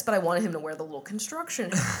 Yes, but I wanted him to wear the little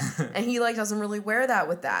construction hat. And he like doesn't really wear that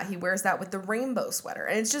with that. He wears that with the rainbow sweater.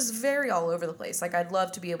 And it's just very all over the place. Like I'd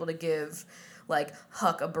love to be able to give like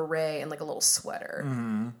huck a beret and like a little sweater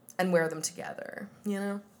and wear them together, you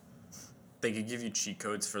know? They could give you cheat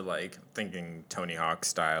codes for, like, thinking Tony Hawk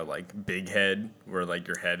style, like, big head, where, like,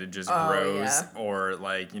 your head just grows. Yeah. Or,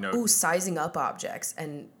 like, you know... Ooh, sizing up objects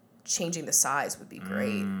and changing the size would be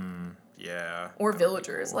great. Yeah. Or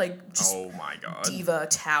villagers, cool. Like, just oh my God. Diva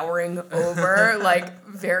towering over, like,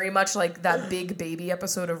 very much like that big baby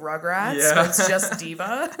episode of Rugrats. Yeah. Where it's just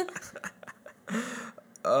Diva.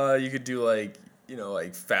 You could do, like... You know,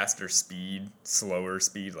 like, faster speed, slower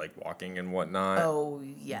speed, like walking and whatnot. Oh,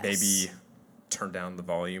 yes. Maybe turn down the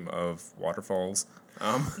volume of waterfalls.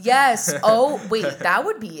 Yes. Oh, wait, that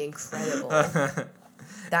would be incredible.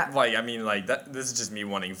 That, like, I mean, like, that. This is just me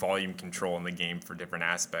wanting volume control in the game for different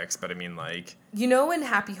aspects, but I mean, like... You know in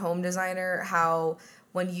Happy Home Designer how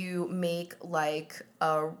when you make, like,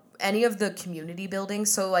 any of the community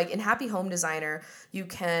buildings, so, like, in Happy Home Designer, you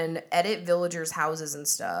can edit villagers' houses and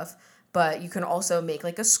stuff, but you can also make,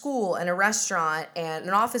 like, a school and a restaurant and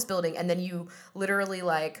an office building, and then you literally,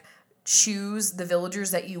 like, choose the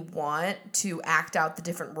villagers that you want to act out the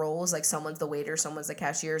different roles. Like, someone's the waiter, someone's the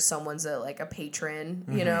cashier, someone's a patron,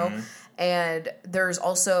 you know? And there's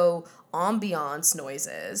also ambiance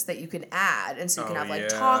noises that you can add. And so you can have, like,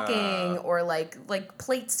 talking or, like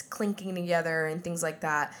plates clinking together and things like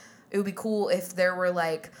that. It would be cool if there were,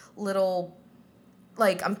 like, little...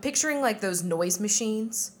 Like, I'm picturing, like, those noise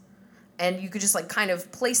machines... And you could just, like, kind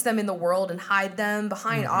of place them in the world and hide them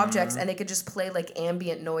behind objects, and it could just play, like,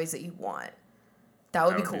 ambient noise that you want. That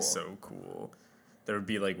would be cool. That would be so cool. There would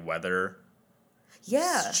be, like, weather.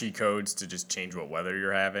 Yeah. Cheat codes to just change what weather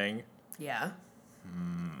you're having. Yeah.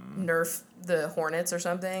 Nerf the hornets or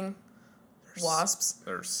something. Wasps.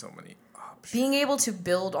 There's so many options. Being able to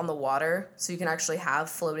build on the water so you can actually have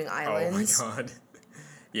floating islands. Oh, my God.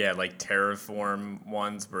 Yeah, like terraform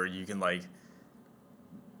ones where you can, like...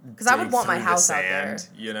 Because I would want my house out there.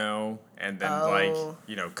 You know, and then like,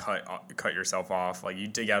 you know, cut yourself off. Like you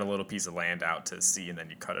dig out a little piece of land out to sea, and then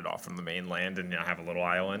you cut it off from the mainland, and you know, have a little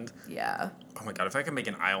island. Yeah. Oh my God, if I could make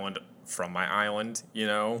an island from my island, you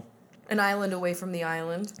know. An island away from the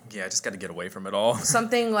island. Yeah, I just got to get away from it all.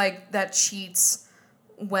 Something like that cheats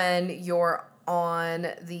when you're on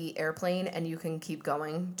the airplane and you can keep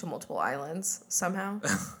going to multiple islands somehow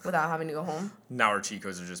without having to go home. Now our cheat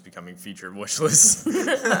codes are just becoming featured wish lists.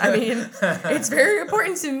 I mean, it's very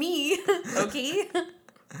important to me. Okay.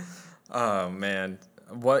 Oh man,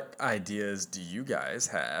 what ideas do you guys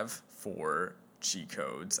have for cheat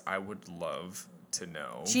codes? I would love to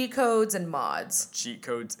know. Cheat codes and mods. Cheat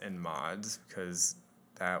codes and mods, because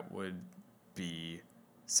that would be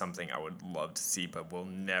something I would love to see, but will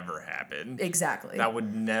never happen. Exactly. That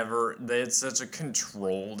would never... It's such a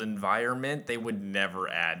controlled environment. They would never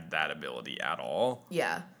add that ability at all.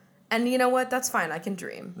 Yeah. And you know what? That's fine. I can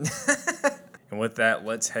dream. And with that,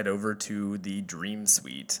 let's head over to the Dream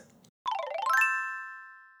Suite.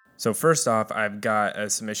 So first off, I've got a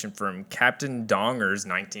submission from Captain Dongers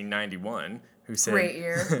 1991, who said... Great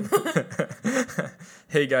year.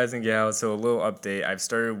 Hey guys and gals, so a little update. I've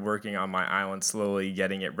started working on my island slowly,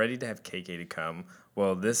 getting it ready to have KK to come.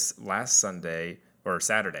 Well, this last Saturday,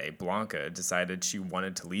 Blanca decided she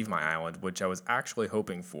wanted to leave my island, which I was actually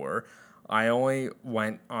hoping for. I only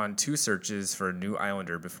went on 2 searches for a new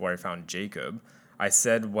islander before I found Jacob. I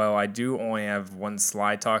said, well, I do only have one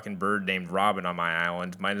sly-talking bird named Robin on my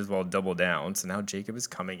island. Might as well double down. So now Jacob is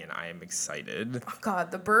coming, and I am excited. Oh,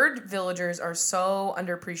 God, the bird villagers are so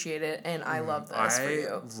underappreciated, and I love this for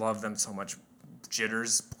you. I love them so much.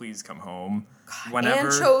 Jitters, please come home. God,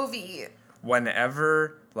 anchovy.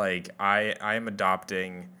 Whenever, like, I am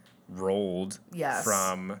adopting Rolled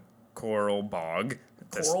from Coral Bog.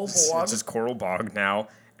 Coral Bog? It's just Coral Bog now.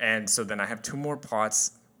 And so then I have 2 more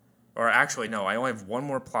plots. Or actually, no, I only have 1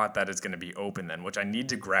 more plot that is going to be open then, which I need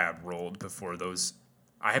to grab Rolled before those...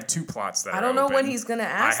 I have 2 plots that are open. I don't know when he's going to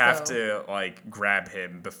ask, I have to, like, grab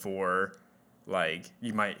him before, like,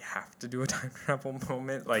 you might have to do a time travel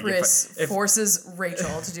moment. Like, Chris if forces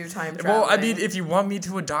Rachel to do time travel. Well, I mean, if you want me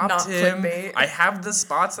to adopt him, Clickbait. I have the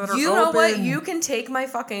spots that are open. You know what? You can take my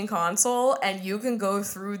fucking console and you can go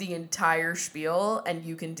through the entire spiel and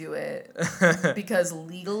you can do it. Because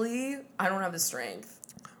legally, I don't have the strength.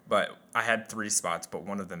 But I had 3 spots, but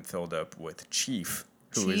one of them filled up with Chief,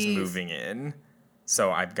 who is moving in.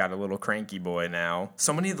 So I've got a little cranky boy now.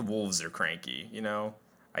 So many of the wolves are cranky, you know?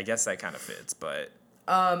 I guess that kind of fits, but...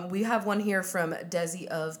 We have one here from Desi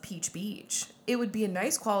of Peach Beach. It would be a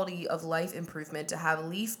nice quality of life improvement to have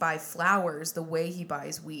Leaf buy flowers the way he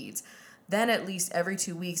buys weeds. then at least every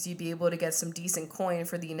 2 weeks you'd be able to get some decent coin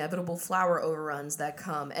for the inevitable flower overruns that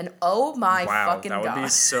come. And oh my fucking god. Wow, that would be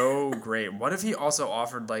so great. What if he also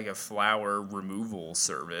offered like a flower removal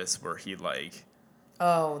service where he like...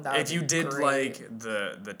 Oh, that would if you be did great. like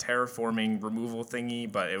the terraforming removal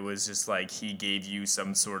thingy, but it was just like he gave you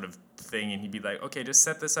some sort of thing and he'd be like, okay, just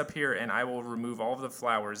set this up here and I will remove all of the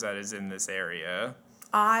flowers that is in this area.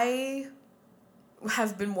 I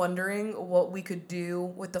have been wondering what we could do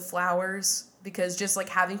with the flowers, because just like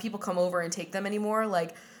having people come over and take them anymore,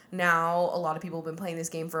 like now a lot of people have been playing this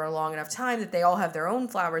game for a long enough time that they all have their own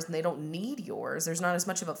flowers and they don't need yours. There's not as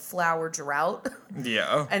much of a flower drought.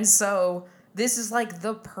 Yeah. And so this is like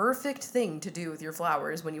the perfect thing to do with your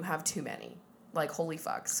flowers when you have too many. Like, holy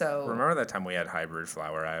fuck. So Remember that time we had hybrid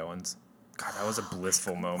flower islands? God, that was a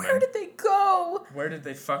blissful moment. where did they go? Where did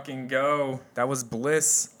they fucking go? That was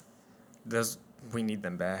bliss. We need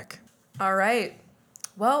them back. All right.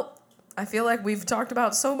 Well, I feel like we've talked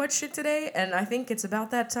about so much shit today, and I think it's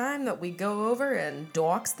about that time that we go over and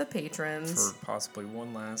dox the patrons. For possibly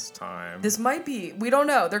one last time. This might be, we don't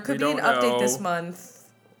know. There could be an update this month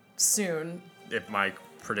soon. If my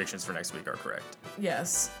predictions for next week are correct.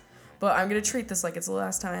 Yes. But I'm going to treat this like it's the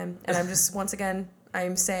last time. And I'm just, once again,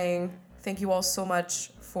 I'm saying thank you all so much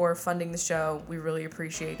for funding the show. We really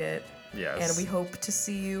appreciate it. Yes. And we hope to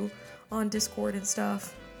see you on Discord and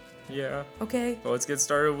stuff. Yeah. Okay? Well, let's get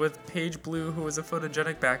started with Paige Blue, who is a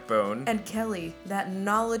photogenic backbone. And Kelly, that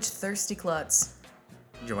knowledge-thirsty klutz.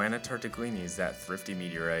 Joanna Tartaglini is that thrifty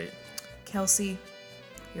meteorite. Kelsey,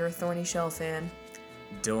 you're a thorny shell fan.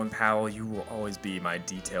 Dylan Powell, you will always be my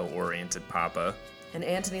detail-oriented papa. And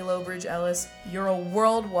Anthony Lowbridge Ellis, you're a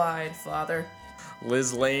worldwide father.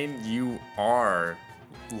 Liz Lane, you are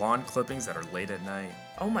lawn clippings that are late at night.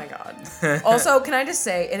 Oh my god. Also, can I just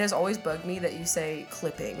say, it has always bugged me that you say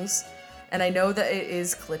clippings. And I know that it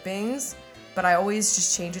is clippings, but I always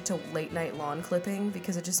just change it to late night lawn clipping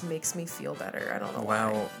because it just makes me feel better. I don't know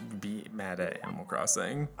why. Well, be mad at Animal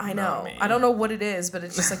Crossing. I know. Not me. I don't know what it is, but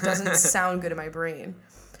it just like doesn't sound good in my brain.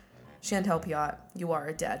 Chantel Piat, you are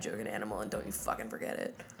a dad joking animal, and don't you fucking forget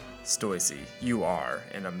it. Stoicy, you are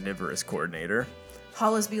an omnivorous coordinator.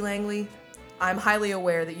 Hollis B. Langley, I'm highly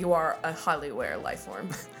aware that you are a highly aware life form.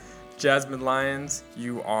 Jasmine Lyons,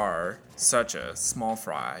 you are such a small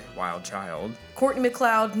fry, wild child. Courtney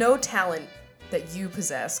McLeod, no talent that you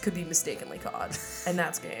possess could be mistakenly caught. And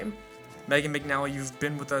that's game. Megan McNally, you've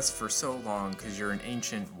been with us for so long because you're an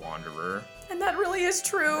ancient wanderer. And that really is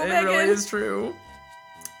true, It Megan. really is true.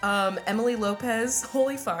 Emily Lopez,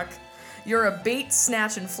 holy fuck. You're a bait,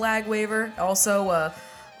 snatch, and flag waver. Also,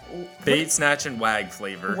 Bait, snatch, and wag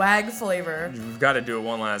flavor. wag flavor. You've got to do it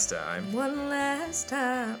one last time. One last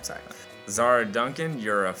time. Sorry. Zara Duncan,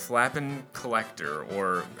 you're a flapping collector,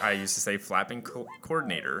 or I used to say flapping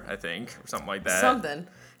coordinator, I think, or something like that. Something.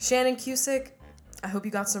 Shannon Cusick, I hope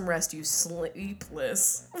you got some rest, you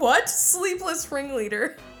sleepless. What? Sleepless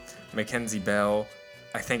ringleader. Mackenzie Bell,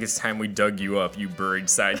 I think it's time we dug you up, you buried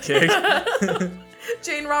sidekick.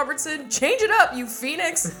 Jane Robertson, change it up, you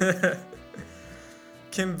phoenix.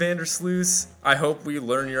 Kim Vandersloos, I hope we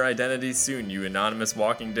learn your identity soon, you anonymous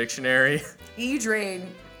walking dictionary. E.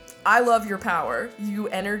 Drain, I love your power, you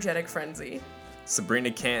energetic frenzy.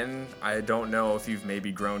 Sabrina Canton, I don't know if you've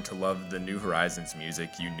maybe grown to love the New Horizons music,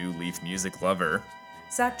 you New Leaf music lover.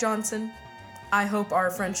 Zach Johnson, I hope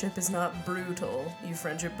our friendship is not brutal, you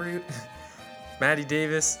friendship brute. Maddie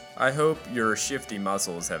Davis, I hope your shifty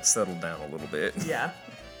muscles have settled down a little bit. Yeah.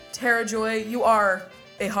 Tara Joy, you are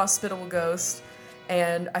a hospitable ghost,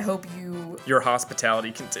 and I hope you... Your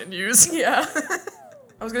hospitality continues. Yeah.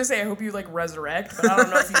 I was gonna say I hope you, like, resurrect, but I don't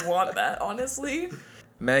know if you want that, honestly.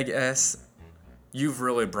 Meg S., you've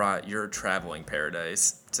really brought your traveling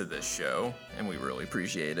paradise to this show, and we really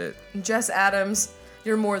appreciate it. Jess Adams,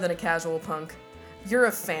 you're more than a casual punk. You're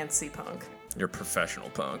a fancy punk. You're professional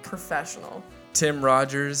punk. Professional. Tim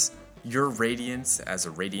Rogers, your radiance as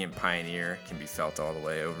a radiant pioneer can be felt all the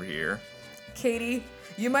way over here. Katie,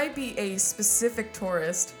 you might be a specific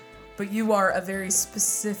tourist, but you are a very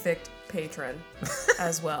specific patron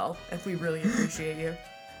as well, and we really appreciate you.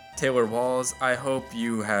 Taylor Walls, I hope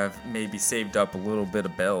you have maybe saved up a little bit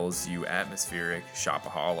of bells, you atmospheric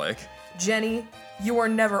shopaholic. Jenny, you are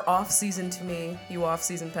never off-season to me, you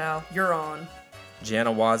off-season pal. You're on.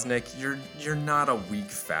 Jana Wozniak, you're not a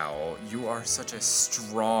weak fowl. You are such a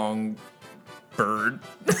strong bird.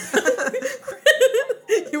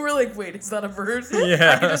 You were like, wait, it's not a bird?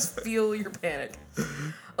 Yeah. I can just feel your panic.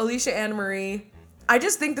 Alicia Anne Marie, I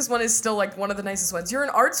just think this one is still like one of the nicest ones. You're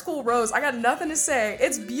an art school rose. I got nothing to say.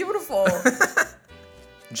 It's beautiful.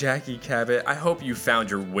 Jackie Cabot, I hope you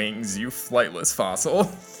found your wings, you flightless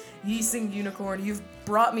fossil. Yeasting Unicorn, you've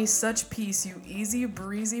brought me such peace, you easy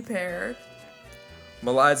breezy pair.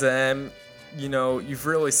 Meliza M, you've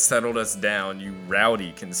really settled us down, you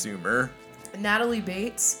rowdy consumer. Natalie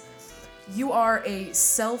Bates, you are a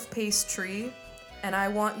self-paced tree, and I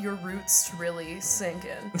want your roots to really sink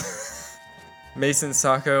in. Mason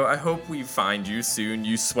Sacco, I hope we find you soon,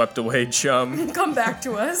 you swept away chum. Come back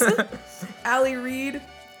to us. Allie Reed,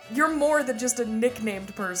 you're more than just a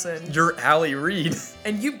nicknamed person. You're Allie Reed.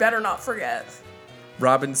 And you better not forget.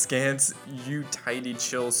 Robin Scants, you tidy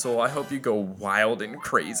chill soul, I hope you go wild and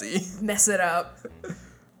crazy. Mess it up.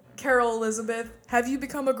 Carol Elizabeth, have you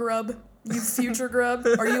become a grub? You future grub?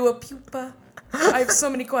 Are you a pupa? I have so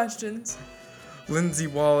many questions. Lindsay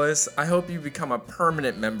Wallace, I hope you become a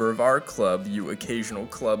permanent member of our club, you occasional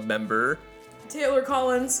club member. Taylor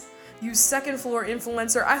Collins, you second floor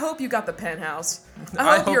influencer, I hope you got the penthouse.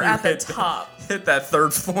 I hope you're at the top. Hit that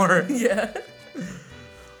third floor. Yeah.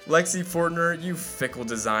 Lexi Fortner, you fickle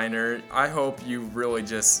designer, I hope you really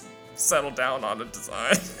just settle down on a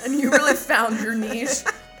design. And you really found your niche.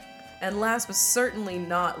 And last but certainly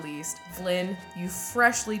not least, Flynn, you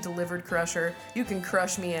freshly delivered crusher. You can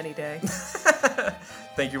crush me any day.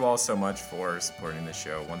 Thank you all so much for supporting the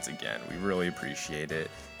show once again. We really appreciate it.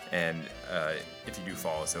 And if you do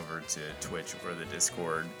follow us over to Twitch or the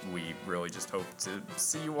Discord, we really just hope to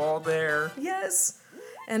see you all there. Yes.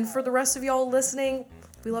 And for the rest of y'all listening,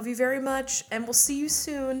 we love you very much, and we'll see you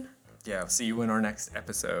soon. Yeah, see you in our next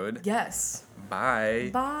episode. Yes. Bye.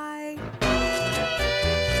 Bye.